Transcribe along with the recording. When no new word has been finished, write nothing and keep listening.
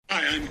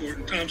I'm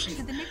Gordon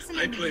Thompson.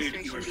 I played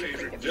your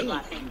favorite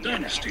villain on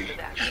Dynasty,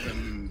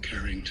 Adam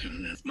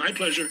Carrington. It's my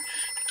pleasure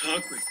to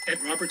talk with Ed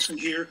Robertson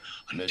here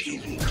on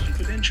TV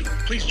Confidential.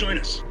 Please join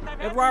us.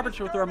 Ed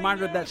Robertson with a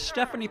reminder that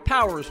Stephanie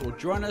Powers will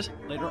join us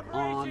later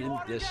on in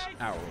this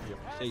hour.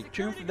 Stay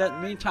tuned for that.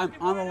 In the meantime,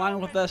 on the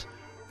line with us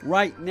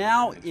right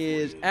now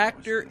is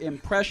actor,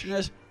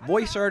 impressionist,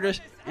 voice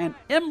artist, and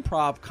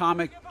improv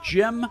comic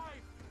Jim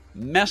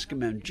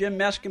Meskimen. Jim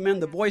Meskimen,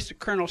 the voice of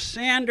Colonel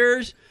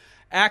Sanders,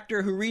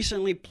 actor who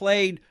recently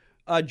played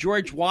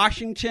George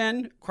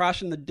Washington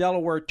crossing the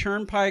Delaware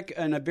Turnpike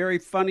in a very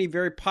funny,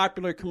 very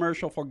popular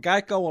commercial for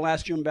Geico. We'll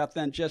ask you about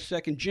that in just a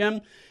second.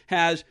 Jim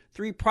has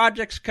 3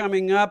 projects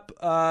coming up.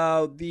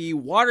 The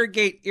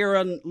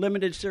Watergate-era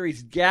limited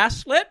series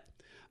Gaslit,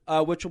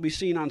 which will be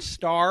seen on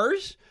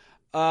Starz.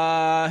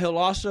 He'll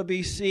also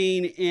be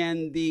seen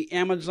in the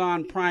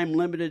Amazon Prime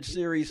limited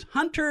series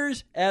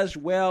Hunters, as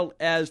well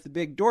as the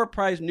Big Door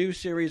Prize new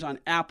series on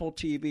Apple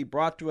TV,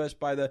 brought to us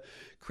by the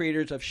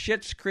creators of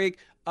Schitt's Creek.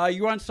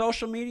 You on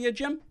social media,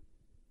 Jim?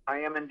 I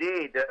am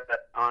indeed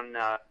on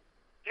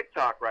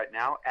TikTok right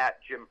now at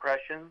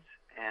Jimpressions,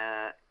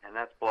 and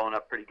that's blowing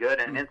up pretty good,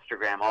 and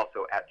Instagram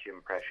also at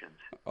Jimpressions.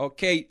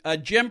 Okay,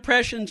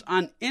 Jimpressions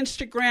on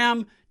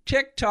Instagram,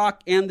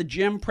 TikTok, and the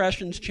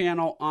Jimpressions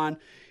channel on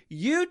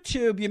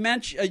YouTube. You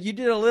mentioned you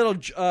did a little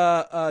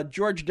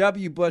George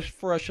W. Bush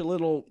for us a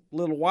little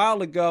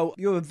while ago.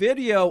 You have a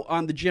video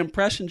on the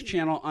Jimpressions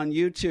channel on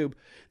YouTube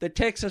that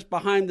takes us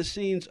behind the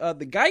scenes of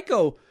the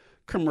Geico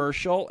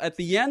commercial. At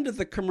the end of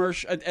the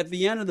commercial, at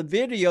the end of the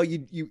video,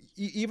 you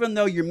even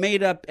though you're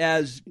made up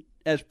as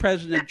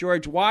President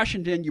George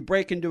Washington, you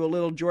break into a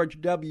little George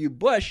W.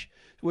 Bush,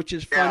 which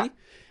is funny.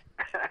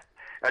 Yeah.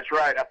 That's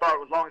right. I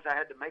thought as long as I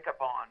had the makeup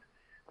on,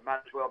 might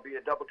as well be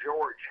a double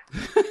George.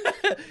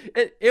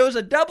 it was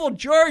a double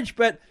George,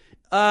 but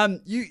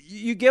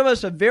you give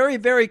us a very,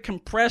 very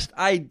compressed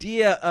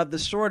idea of the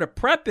sort of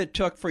prep it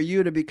took for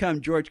you to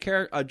become George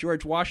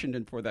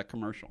Washington for that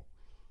commercial.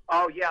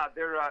 Oh, yeah.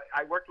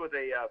 I worked with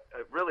a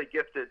really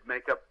gifted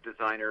makeup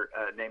designer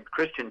named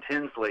Christian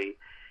Tinsley,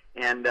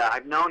 and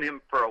I've known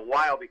him for a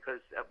while because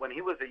when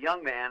he was a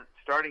young man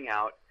starting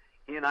out,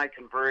 he and I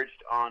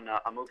converged on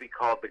a movie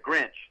called The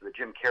Grinch, the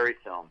Jim Carrey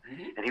film.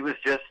 Mm-hmm. And he was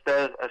just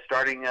a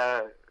starting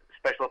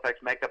special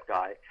effects makeup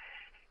guy.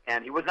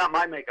 And he was not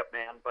my makeup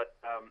man, but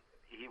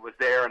he was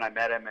there, and I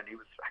met him, and he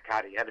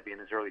had to be in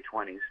his early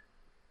 20s.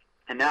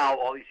 And now,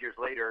 all these years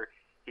later,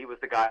 he was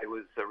the guy who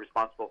was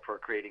responsible for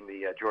creating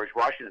the George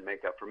Washington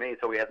makeup for me.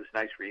 So we had this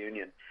nice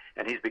reunion,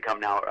 and he's become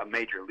now a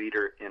major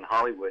leader in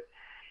Hollywood.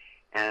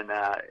 And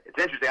it's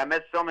interesting. I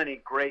met so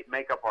many great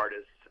makeup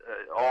artists,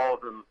 all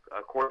of them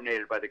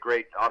coordinated by the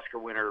great Oscar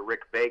winner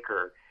Rick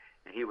Baker,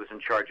 and he was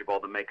in charge of all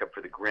the makeup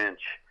for The Grinch.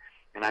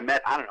 And I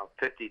met,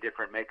 50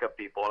 different makeup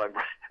people, and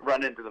I've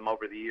run into them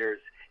over the years,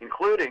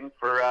 including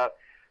for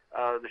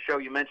the show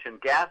you mentioned,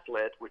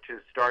 Gaslit, which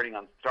is starting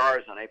on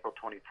Starz on April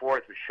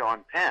 24th with Sean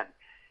Penn.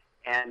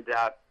 And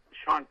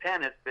Sean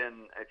Penn has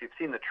been, if you've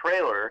seen the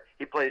trailer,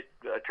 he plays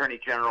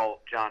Attorney General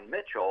John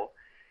Mitchell.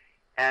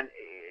 And,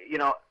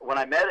 when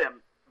I met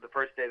him the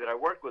first day that I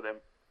worked with him,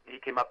 he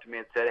came up to me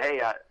and said,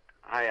 "Hey,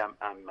 hi,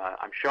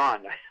 I'm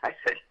Sean." I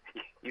said,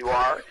 "You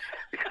are?"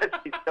 Because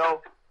he's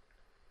so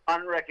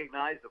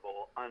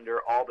unrecognizable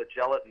under all the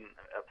gelatin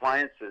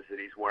appliances that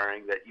he's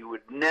wearing that you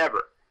would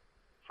never,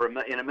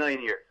 in a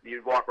million years,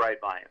 you'd walk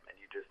right by him and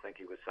you just think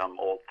he was some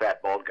old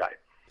fat bald guy.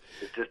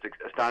 It's just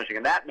astonishing.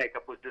 And that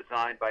makeup was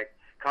designed by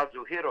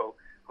Kazuhiro,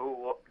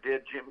 who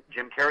did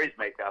Jim Carrey's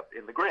makeup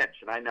in The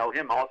Grinch, and I know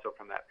him also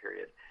from that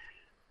period.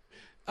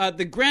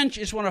 The Grinch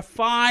is one of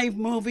 5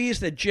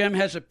 movies that Jim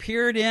has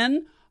appeared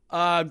in,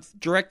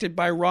 directed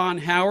by Ron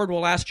Howard.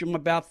 We'll ask Jim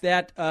about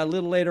that a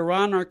little later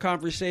on in our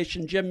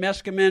conversation. Jim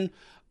Meskimen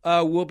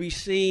will be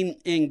seen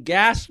in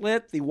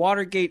Gaslit, the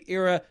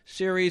Watergate-era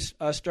series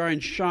starring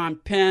Sean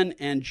Penn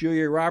and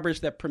Julia Roberts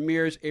that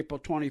premieres April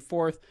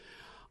 24th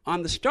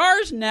on the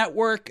Starz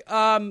Network.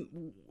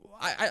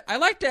 I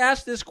like to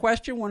ask this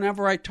question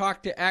whenever I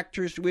talk to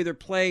actors who either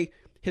play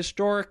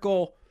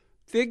historical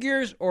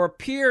figures or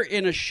appear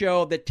in a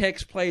show that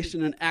takes place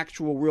in an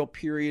actual real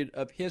period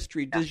of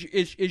history.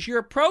 Is your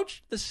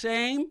approach the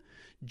same,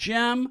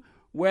 Jim,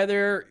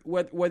 whether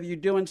you're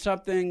doing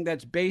something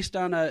that's based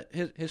on a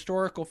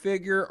historical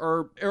figure,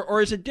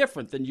 or is it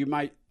different than you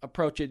might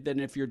approach it than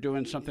if you're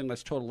doing something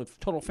that's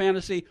total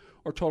fantasy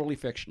or totally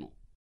fictional?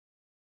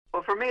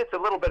 Well, for me, it's a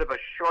little bit of a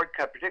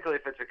shortcut, particularly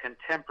if it's a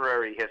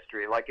contemporary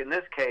history. Like in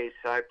this case,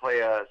 I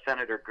play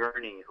Senator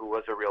Gurney, who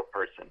was a real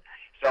person.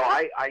 So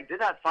I did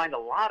not find a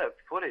lot of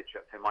footage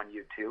of him on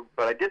YouTube,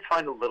 but I did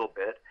find a little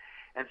bit.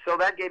 And so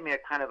that gave me a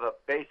kind of a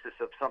basis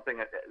of something,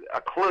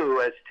 a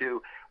clue as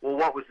to, well,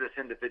 what was this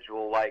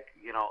individual like,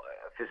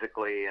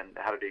 physically, and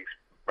how did he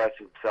express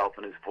himself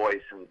and his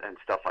voice and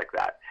stuff like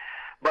that.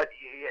 But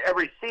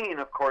every scene,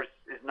 of course,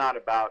 is not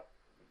about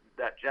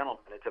that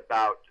gentleman. It's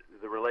about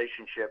the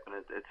relationship, and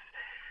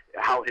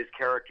how his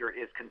character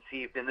is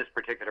conceived in this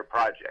particular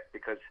project,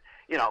 because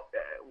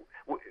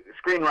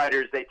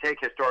screenwriters, they take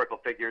historical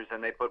figures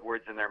and they put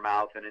words in their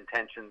mouth and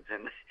intentions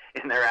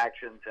in their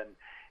actions, and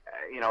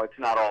it's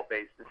not all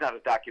based. It's not a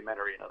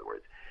documentary, in other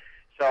words.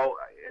 So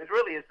it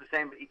really is the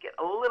same, but you get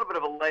a little bit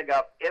of a leg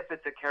up if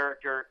it's a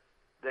character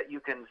that you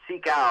can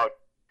seek out.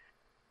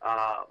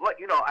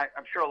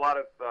 I'm sure a lot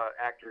of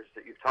actors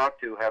that you've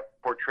talked to have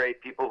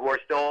portrayed people who are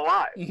still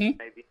alive. Mm-hmm.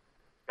 Maybe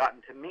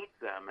gotten to meet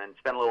them and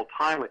spend a little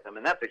time with them,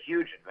 and that's a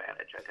huge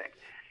advantage, I think.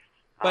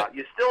 But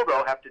you still,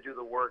 though, have to do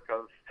the work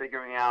of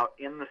figuring out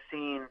in the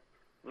scene,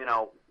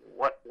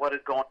 what is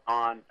going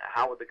on,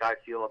 how would the guy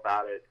feel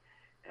about it,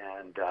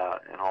 and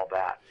all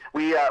that.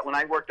 We when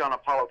I worked on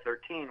Apollo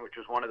 13, which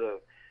was one of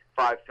the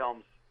 5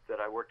 films that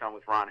I worked on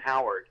with Ron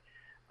Howard,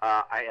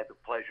 I had the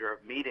pleasure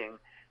of meeting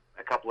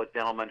a couple of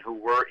gentlemen who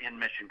were in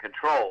Mission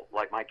Control,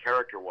 like my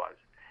character was.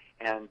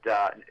 And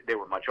they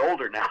were much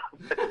older now.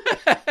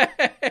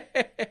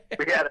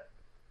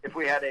 If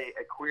we had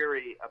a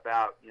query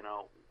about,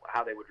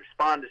 how they would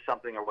respond to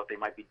something or what they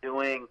might be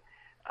doing,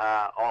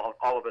 all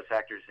of us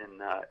actors in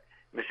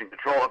Mission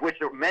Control, of which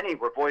many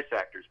were voice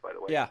actors, by the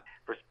way. Yeah.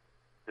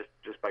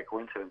 Just by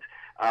coincidence,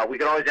 we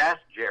could always ask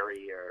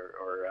Jerry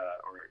or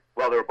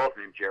they were both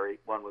named Jerry,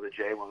 one with a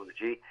J, one with a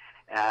G,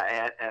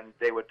 and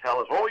they would tell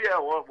us, oh yeah,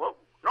 well,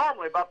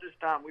 normally about this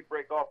time we'd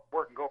break off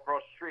work and go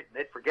across the street, and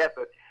they'd forget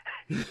that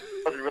it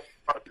wasn't really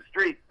across the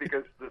street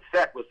because the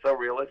set was so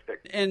realistic.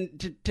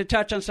 And to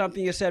touch on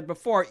something you said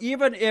before,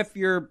 even if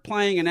you're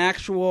playing an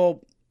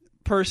actual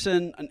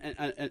person,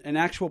 an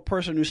actual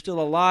person who's still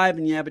alive,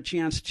 and you have a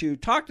chance to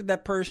talk to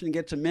that person and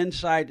get some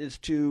insight as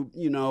to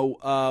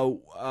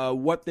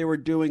what they were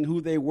doing, who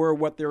they were,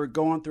 what they were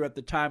going through at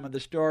the time of the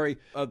story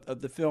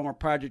of the film or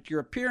project you're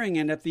appearing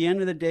in. At the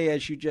end of the day,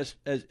 as you just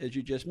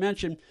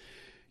mentioned,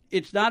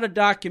 it's not a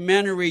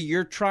documentary.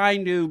 You're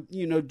trying to,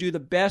 do the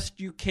best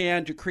you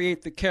can to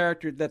create the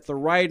character that the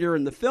writer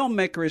and the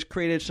filmmaker has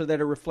created, so that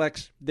it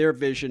reflects their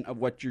vision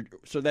of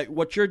so that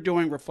what you're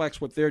doing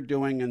reflects what they're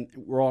doing, and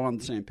we're all on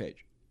the same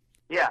page.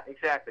 Yeah,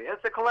 exactly.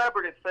 It's a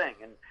collaborative thing,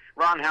 and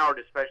Ron Howard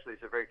especially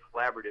is a very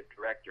collaborative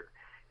director,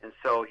 and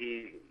so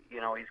he's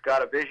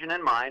got a vision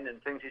in mind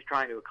and things he's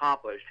trying to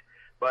accomplish,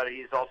 but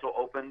he's also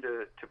open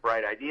to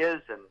bright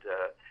ideas, and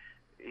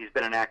he's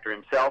been an actor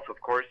himself, of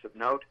course, of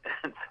note,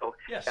 and so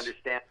yes. He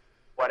understands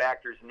what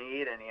actors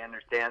need, and he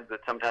understands that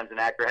sometimes an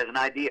actor has an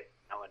idea,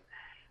 and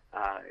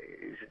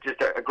he's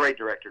just a great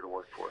director to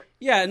work for.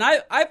 Yeah, and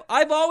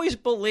I've always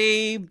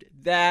believed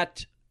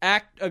that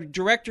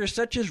directors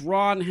such as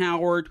Ron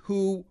Howard,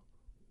 who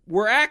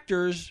were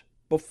actors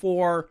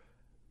before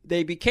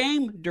they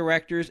became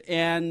directors,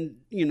 and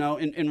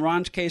in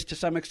Ron's case, to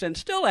some extent,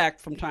 still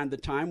act from time to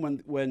time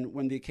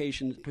when the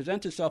occasion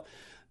presents itself.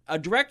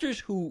 Directors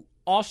who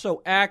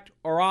also act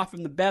are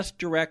often the best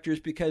directors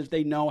because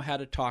they know how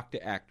to talk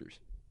to actors.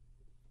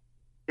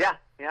 Yeah,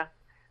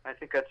 I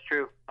think that's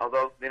true.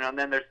 Although, and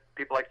then there's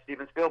people like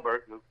Steven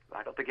Spielberg, who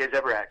I don't think he's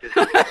ever acted.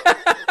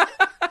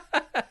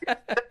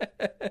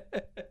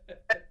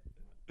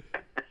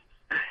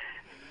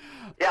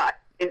 Yeah,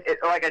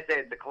 like I say,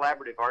 it's a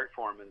collaborative art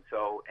form, and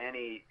so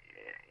any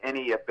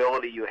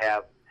ability you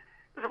have.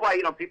 This is why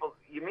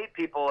you meet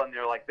people and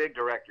they're like big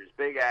directors,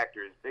 big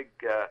actors, big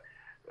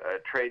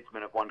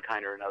tradesmen of one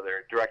kind or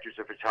another, directors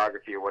of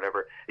photography or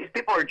whatever. These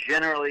people are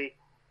generally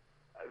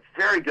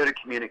very good at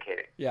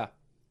communicating. Yeah,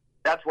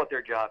 that's what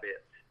their job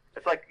is.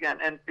 It's like,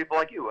 and people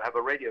like you have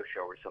a radio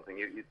show or something.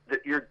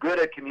 You're good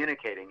at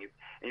communicating,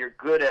 and you're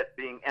good at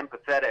being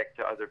empathetic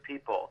to other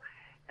people,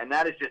 and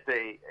that is just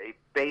a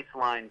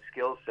baseline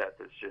skill set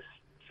that's just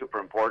super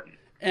important.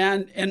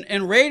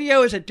 And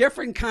radio is a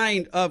different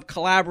kind of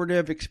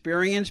collaborative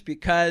experience,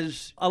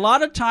 because a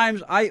lot of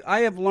times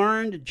I have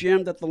learned,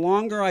 Jim, that the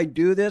longer I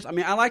do this, I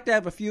like to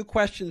have a few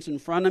questions in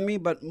front of me,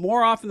 but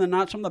more often than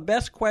not, some of the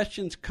best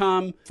questions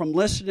come from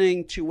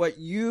listening to what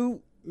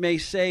you may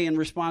say in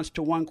response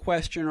to one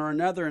question or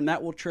another, and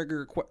that will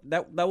trigger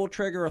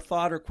a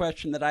thought or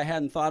question that I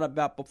hadn't thought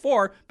about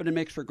before, but it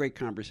makes for great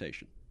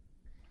conversation.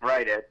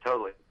 Right, Ed,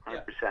 totally.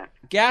 100%. Yeah.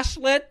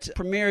 Gaslit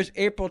premieres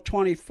April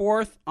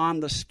 24th on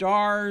the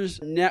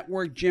Starz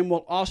Network. Jim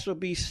will also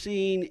be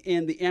seen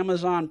in the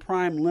Amazon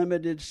Prime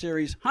limited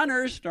series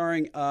Hunters,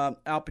 starring Al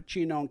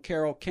Pacino and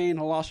Carol Kane.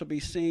 He'll also be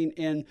seen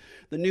in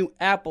the new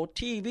Apple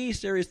TV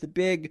series, The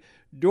Big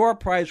Door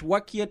Prize.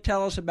 What can you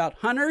tell us about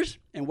Hunters,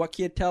 and what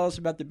can you tell us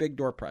about The Big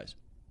Door Prize?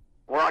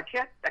 Well, I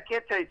can't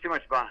tell you too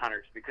much about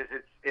Hunters because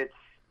it's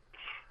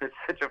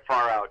such a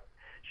far out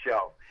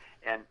show,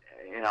 and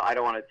I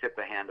don't want to tip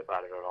the hand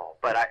about it at all.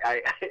 But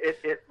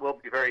it will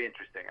be very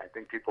interesting. I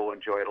think people will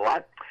enjoy it a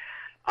lot.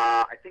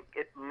 I think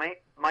it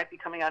might be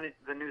coming out.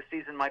 The new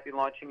season might be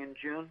launching in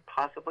June,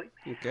 possibly.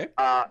 Okay.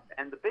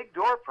 And the Big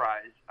Door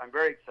Prize, I'm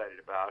very excited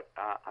about.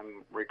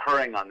 I'm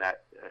recurring on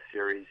that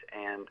series,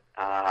 and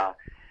I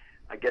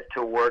get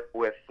to work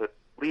with the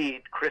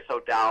lead, Chris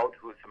O'Dowd,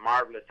 who's a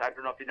marvelous. I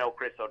don't know if you know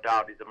Chris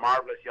O'Dowd. He's a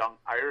marvelous young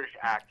Irish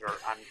actor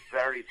and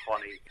very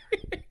funny.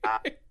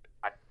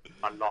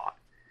 A lot.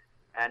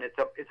 And it's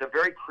a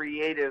very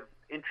creative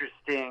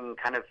interesting,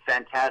 kind of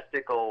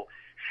fantastical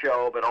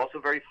show, but also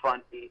very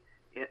funny.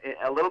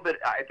 A little bit,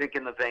 I think,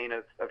 in the vein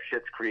of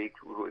Schitt's Creek,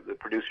 who the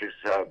producers,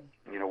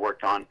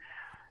 worked on.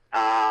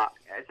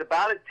 It's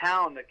about a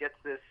town that gets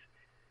this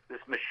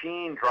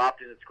machine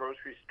dropped in its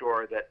grocery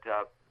store that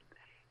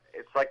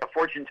it's like a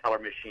fortune teller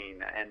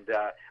machine, and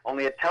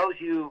only it tells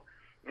you.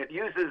 It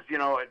uses,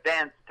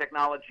 advanced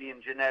technology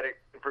and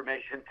genetic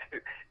information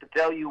to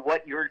tell you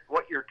what your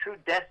true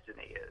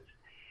destiny is,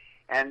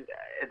 and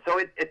so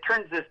it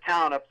turns this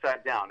town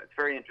upside down. It's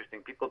very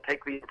interesting. People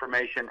take the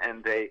information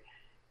and they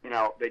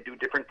do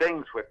different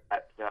things with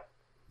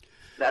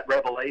that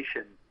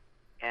revelation,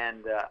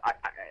 and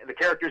the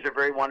characters are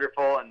very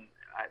wonderful, and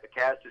the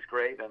cast is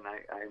great, and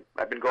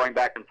I've been going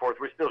back and forth.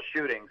 We're still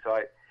shooting, so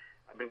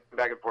I've been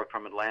back and forth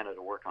from Atlanta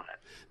to work on it.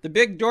 The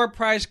Big Door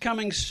Prize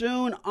coming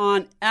soon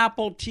on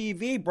Apple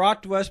TV,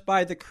 brought to us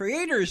by the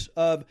creators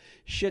of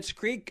Schitt's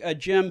Creek.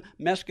 Jim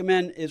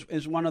Meskimen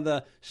is one of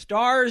the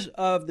stars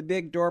of the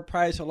Big Door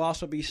Prize. He'll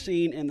also be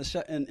seen in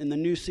the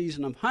new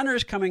season of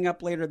Hunters coming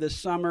up later this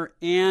summer,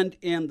 and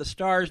in the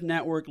Starz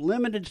Network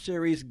limited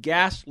series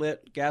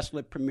Gaslit.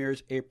 Gaslit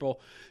premieres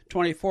April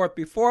 24th.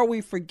 Before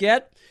we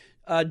forget,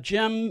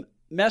 Jim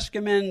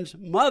Meskimen's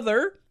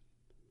mother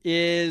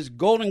is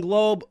Golden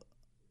Globe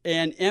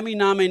and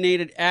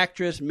Emmy-nominated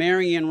actress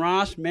Marion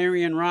Ross.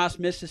 Marion Ross,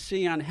 Mrs.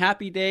 C on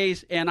Happy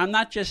Days. And I'm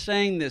not just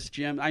saying this,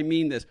 Jim. I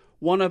mean this.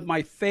 One of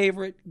my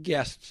favorite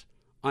guests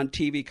on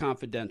TV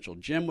Confidential.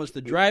 Jim was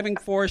the driving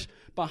force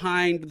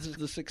behind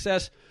the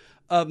success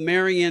of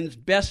Marion's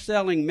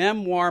best-selling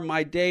memoir,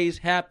 My Days,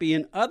 Happy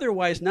and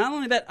Otherwise. Not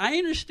only that, I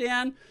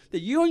understand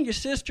that you and your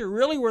sister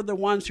really were the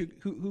ones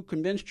who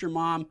convinced your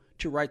mom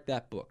to write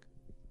that book.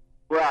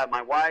 Well,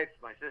 my wife,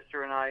 my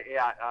sister, and I,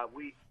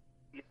 we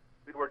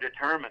were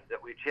determined that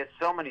she had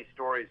so many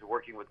stories of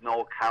working with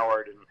Noel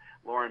Coward and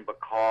Lauren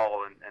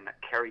Bacall and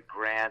Cary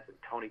Grant and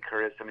Tony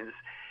Curtis. I mean,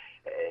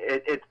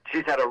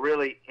 she's had a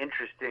really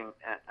interesting,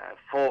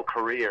 full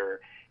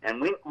career,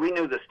 and we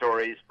knew the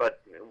stories,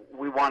 but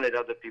we wanted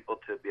other people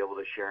to be able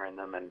to share in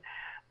them, and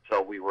so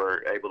we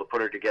were able to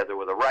put her together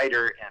with a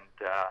writer,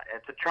 and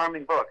it's a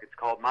charming book. It's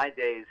called My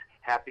Days,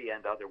 Happy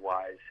and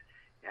Otherwise,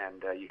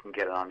 and you can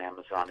get it on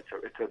Amazon.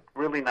 It's a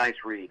really nice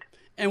read.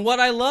 And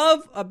what I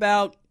love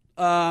about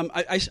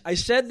I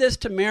said this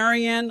to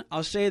Marion,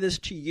 I'll say this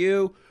to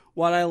you.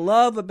 What I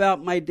love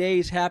about My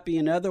Days, Happy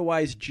and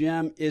Otherwise,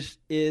 Jim, is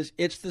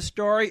it's the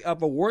story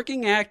of a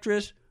working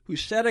actress who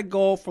set a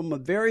goal from a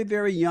very,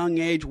 very young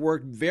age,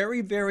 worked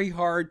very, very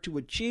hard to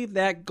achieve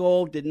that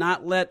goal, did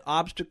not let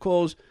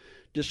obstacles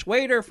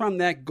dissuade her from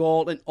that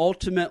goal, and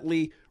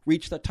ultimately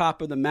reached the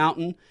top of the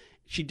mountain.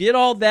 She did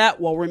all that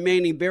while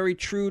remaining very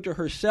true to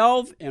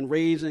herself and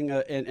raising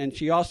and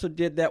she also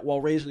did that while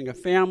raising a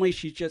family.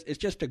 It's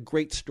just a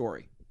great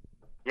story.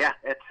 Yeah,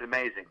 it's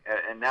amazing.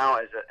 And now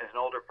as an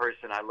older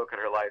person, I look at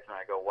her life and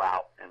I go,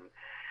 wow. And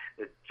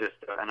it's just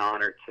an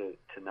honor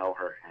to know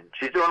her. And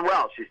she's doing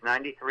well. She's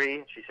 93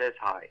 and she says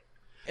hi.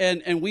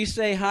 And we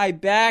say hi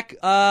back.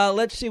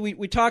 Let's see.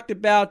 We talked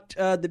about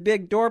the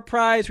Big Door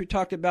Prize. We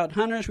talked about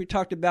Hunters. We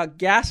talked about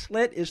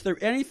Gaslit. Is there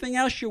anything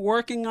else you're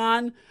working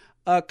on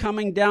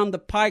coming down the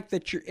pike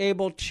that you're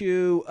able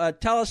to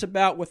tell us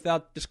about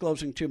without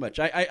disclosing too much?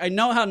 I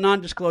know how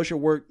non-disclosure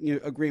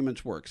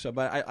agreements work,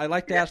 but I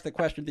like to ask the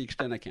question to the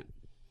extent I can.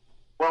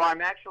 Well,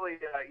 I'm actually,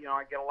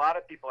 I get a lot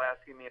of people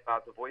asking me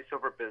about the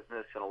voiceover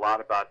business and a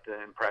lot about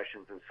the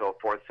impressions and so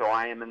forth. So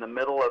I am in the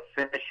middle of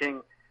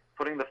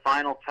putting the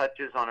final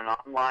touches on an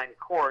online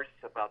course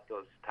about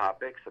those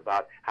topics,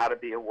 about how to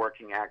be a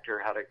working actor,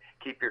 how to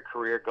keep your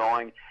career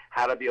going,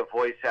 how to be a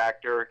voice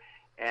actor,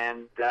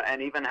 and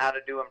even how to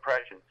do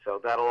impressions. So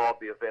that'll all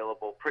be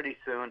available pretty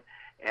soon,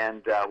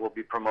 and we'll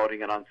be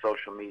promoting it on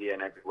social media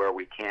and everywhere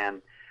we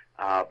can.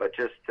 But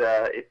just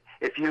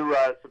if you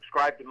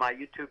subscribe to my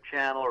YouTube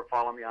channel or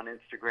follow me on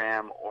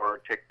Instagram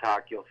or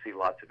TikTok, you'll see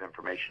lots of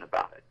information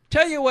about it.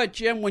 Tell you what,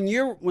 Jim,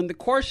 when the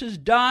course is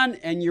done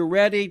and you're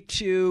ready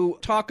to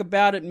talk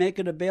about it, make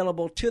it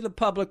available to the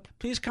public,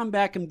 please come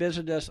back and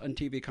visit us on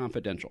TV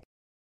Confidential.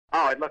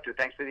 Oh, I'd love to.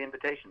 Thanks for the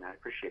invitation. I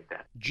appreciate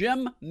that.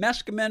 Jim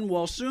Meskimen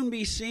will soon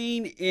be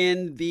seen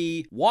in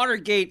the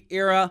Watergate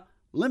era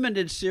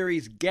limited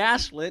series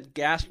Gaslit.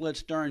 Gaslit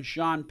starring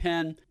Sean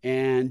Penn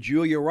and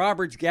Julia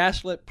Roberts.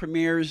 Gaslit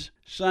premieres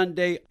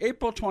Sunday,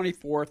 April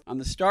 24th on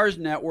the Starz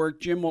Network.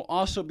 Jim will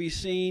also be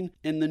seen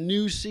in the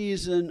new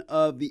season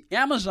of the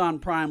Amazon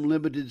Prime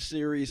limited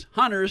series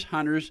Hunters.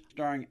 Hunters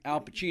starring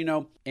Al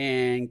Pacino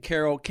and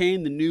Carol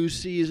Kane. The new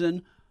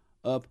season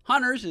of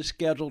Hunters is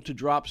scheduled to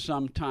drop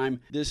sometime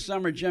this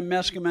summer. Jim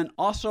Meskimen,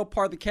 also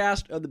part of the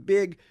cast of the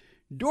Big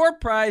Door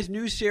Prize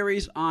new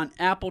series on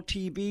Apple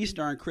TV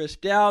starring Chris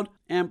Dowd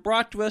and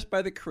brought to us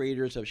by the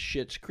creators of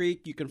Schitt's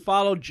Creek. You can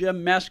follow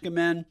Jim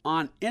Meskimen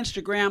on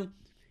Instagram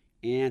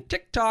and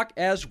TikTok,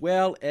 as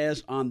well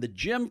as on the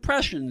Jim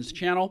Pressions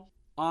channel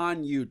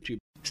on YouTube.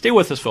 Stay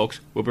with us, folks.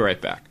 We'll be right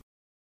back.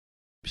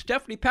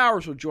 Stephanie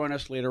Powers will join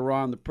us later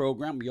on in the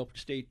program. We hope to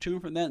stay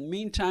tuned for that. In the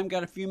meantime,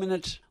 got a few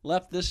minutes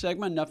left this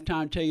segment, enough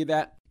time to tell you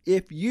that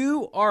if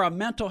you are a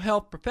mental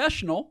health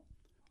professional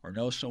or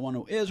know someone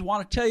who is,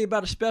 want to tell you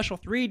about a special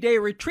 3-day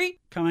retreat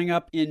coming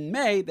up in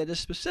May that is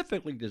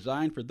specifically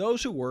designed for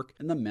those who work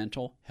in the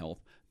mental health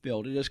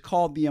field. It is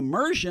called The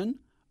Immersion,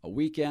 a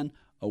weekend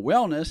of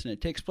wellness, and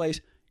it takes place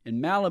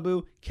in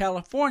Malibu,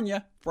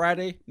 California,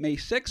 Friday, May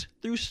 6th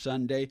through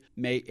Sunday,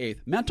 May 8th.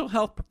 Mental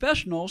health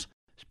professionals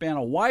span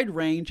a wide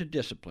range of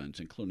disciplines,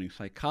 including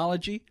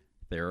psychology,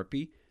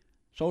 therapy,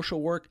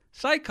 social work,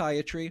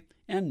 psychiatry,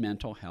 and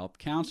mental health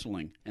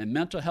counseling. And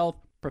mental health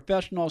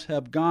professionals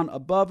have gone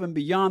above and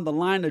beyond the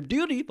line of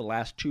duty the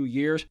last 2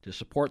 years to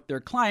support their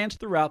clients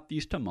throughout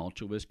these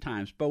tumultuous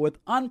times. But with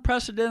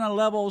unprecedented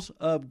levels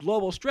of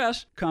global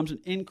stress comes an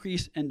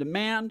increase in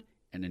demand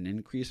and an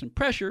increase in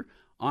pressure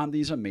on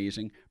these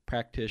amazing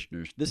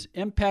practitioners. This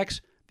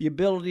impacts the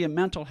ability of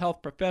mental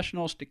health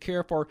professionals to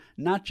care for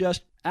not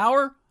just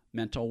our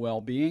mental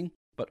well-being,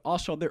 but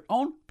also their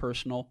own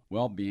personal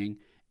well-being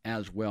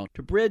as well.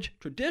 To bridge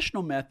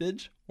traditional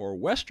methods or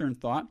Western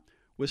thought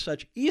with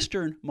such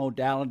Eastern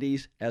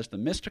modalities as the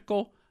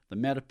mystical, the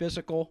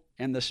metaphysical,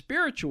 and the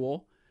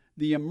spiritual,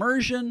 the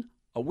Immersion,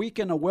 a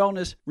weekend of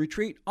wellness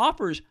retreat,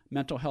 offers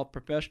mental health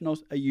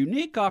professionals a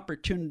unique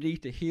opportunity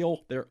to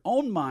heal their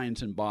own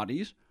minds and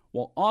bodies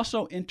while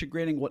also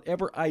integrating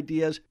whatever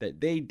ideas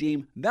that they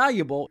deem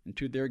valuable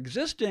into their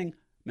existing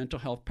mental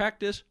health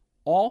practice,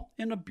 all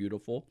in a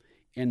beautiful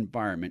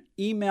environment.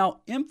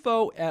 Email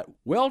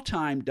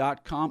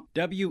info@welltime.com,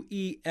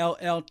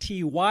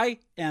 WELLTYME,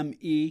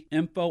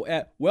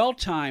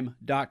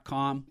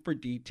 info@welltime.com for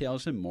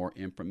details and more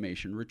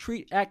information.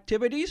 Retreat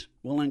activities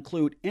will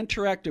include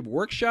interactive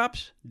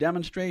workshops,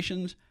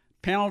 demonstrations,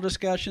 panel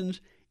discussions,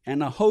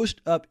 and a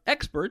host of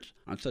experts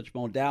on such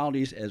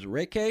modalities as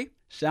Reiki,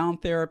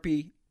 sound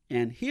therapy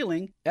and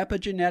healing,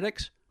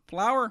 epigenetics,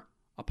 flower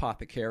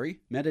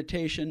apothecary,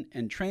 meditation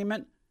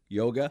entrainment,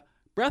 yoga,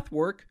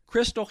 breathwork,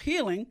 crystal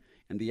healing,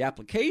 and the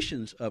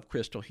applications of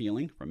crystal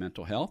healing for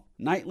mental health,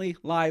 nightly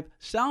live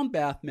sound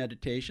bath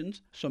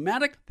meditations,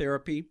 somatic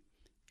therapy,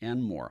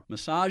 and more.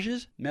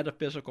 Massages,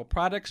 metaphysical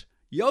products,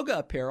 yoga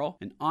apparel,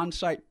 and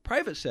on-site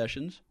private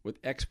sessions with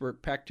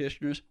expert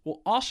practitioners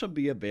will also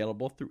be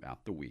available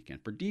throughout the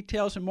weekend. For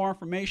details and more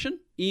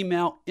information,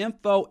 email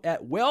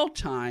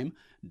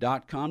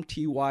info@welltime.com,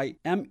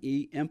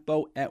 TYME,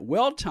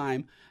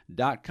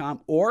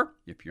 info@welltime.com, or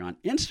if you're on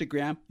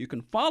Instagram, you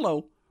can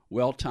follow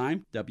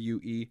Welltime,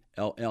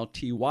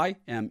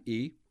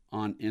 WELLTYME,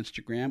 on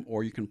Instagram,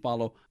 or you can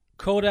follow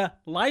Coda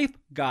Life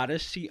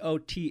Goddess,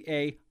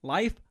 COTA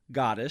Life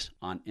Goddess,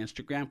 on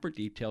Instagram for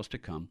details to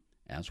come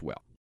as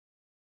well.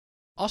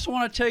 Also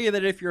want to tell you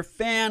that if you're a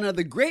fan of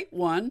the great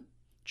one,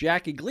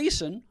 Jackie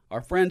Gleason,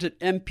 our friends at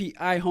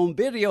MPI Home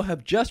Video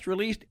have just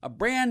released a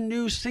brand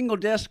new single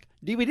disc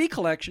DVD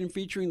collection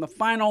featuring the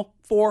final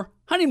 4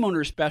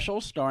 Honeymooners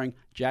specials starring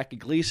Jackie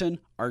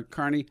Gleason, Art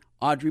Carney,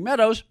 Audrey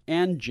Meadows,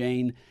 and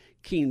Jane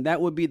Keen. That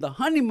would be the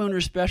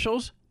Honeymooners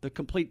specials, the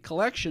complete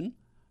collection.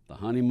 The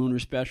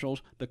Honeymooners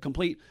specials, the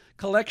complete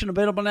collection,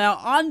 available now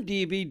on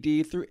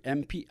DVD through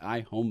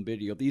MPI Home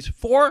Video. These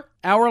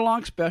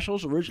 4-hour-long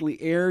specials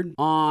originally aired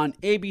on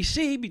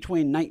ABC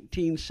between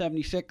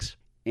 1976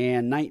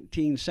 and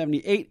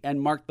 1978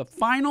 and marked the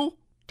final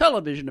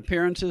television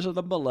appearances of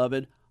the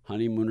beloved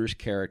Honeymooners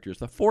characters.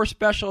 The 4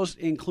 specials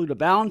include a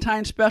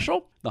Valentine's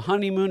special, the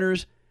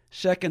Honeymooners'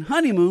 Second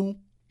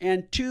Honeymoon,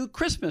 and 2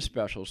 Christmas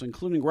specials,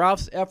 including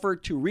Ralph's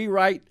effort to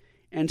rewrite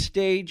and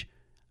stage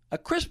A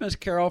Christmas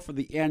Carol for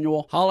the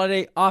annual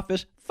Holiday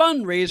Office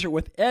fundraiser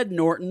with Ed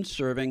Norton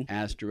serving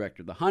as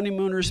director. The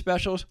Honeymooners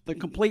specials, the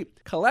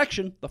complete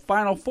collection, the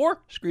final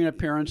 4 screen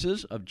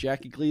appearances of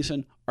Jackie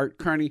Gleason, Art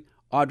Carney,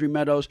 Audrey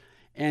Meadows,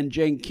 and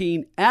Jane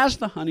Keen as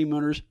the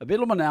Honeymooners,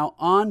 available now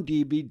on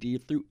DVD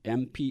through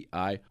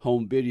MPI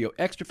Home Video.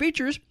 Extra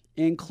features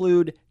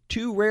include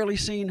 2 rarely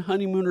seen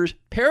Honeymooners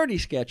parody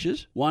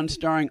sketches, one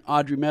starring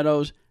Audrey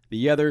Meadows,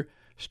 the other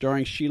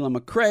starring Sheila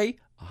McRae,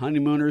 a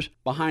Honeymooners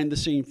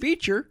behind-the-scene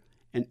feature,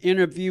 an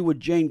interview with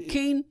Jane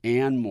Keen,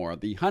 and more.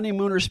 The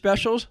Honeymooners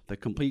specials, the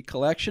complete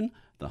collection,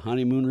 the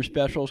Honeymooners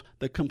specials,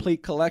 the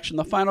complete collection,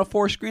 the final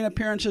 4 screen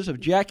appearances of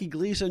Jackie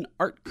Gleason,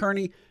 Art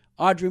Carney,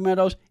 Audrey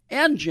Meadows,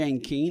 and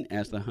Jane Keen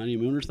as the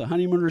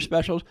Honeymooners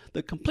specials,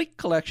 the complete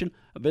collection,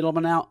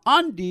 available now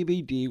on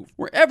DVD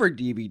wherever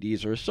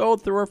DVDs are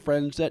sold through our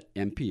friends at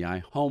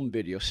MPI Home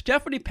Video.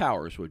 Stephanie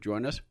Powers will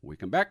join us when we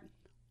come back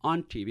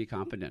on TV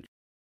Confidential.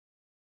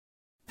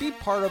 Be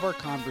part of our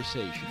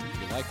conversation.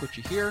 If you like what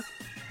you hear,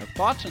 have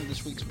thoughts on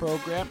this week's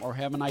program, or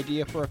have an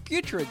idea for a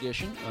future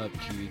edition of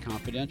TV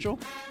Confidential,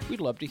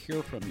 we'd love to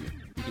hear from you.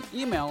 You can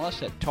email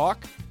us at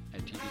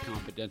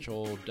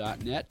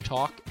talk@tvconfidential.net,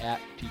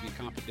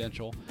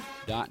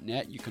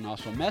 talk@tvconfidential.net. You can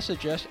also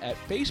message us at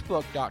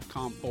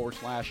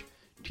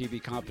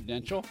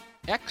facebook.com/tvconfidential,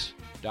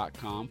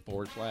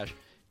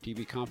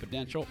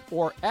 x.com/tvconfidential,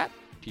 or at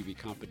TV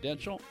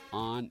Confidential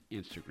on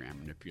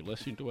Instagram. And if you're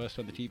listening to us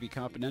on the TV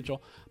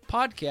Confidential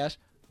podcast,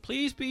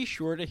 please be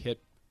sure to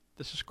hit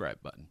the subscribe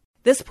button.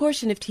 This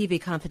portion of TV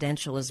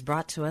Confidential is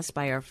brought to us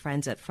by our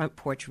friends at Front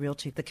Porch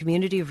Realty, the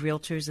community of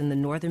realtors in the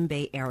Northern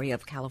Bay Area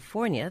of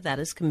California that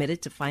is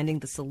committed to finding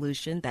the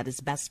solution that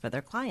is best for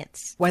their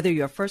clients. Whether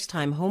you're a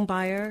first-time home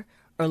buyer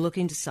or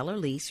looking to sell or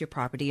lease your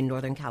property in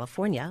Northern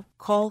California,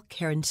 call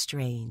Karen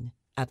Strain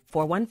at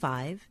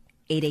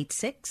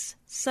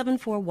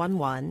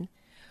 415-886-7411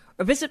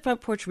 or visit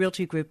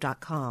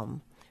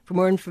frontporchrealtygroup.com for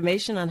more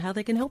information on how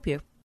they can help you.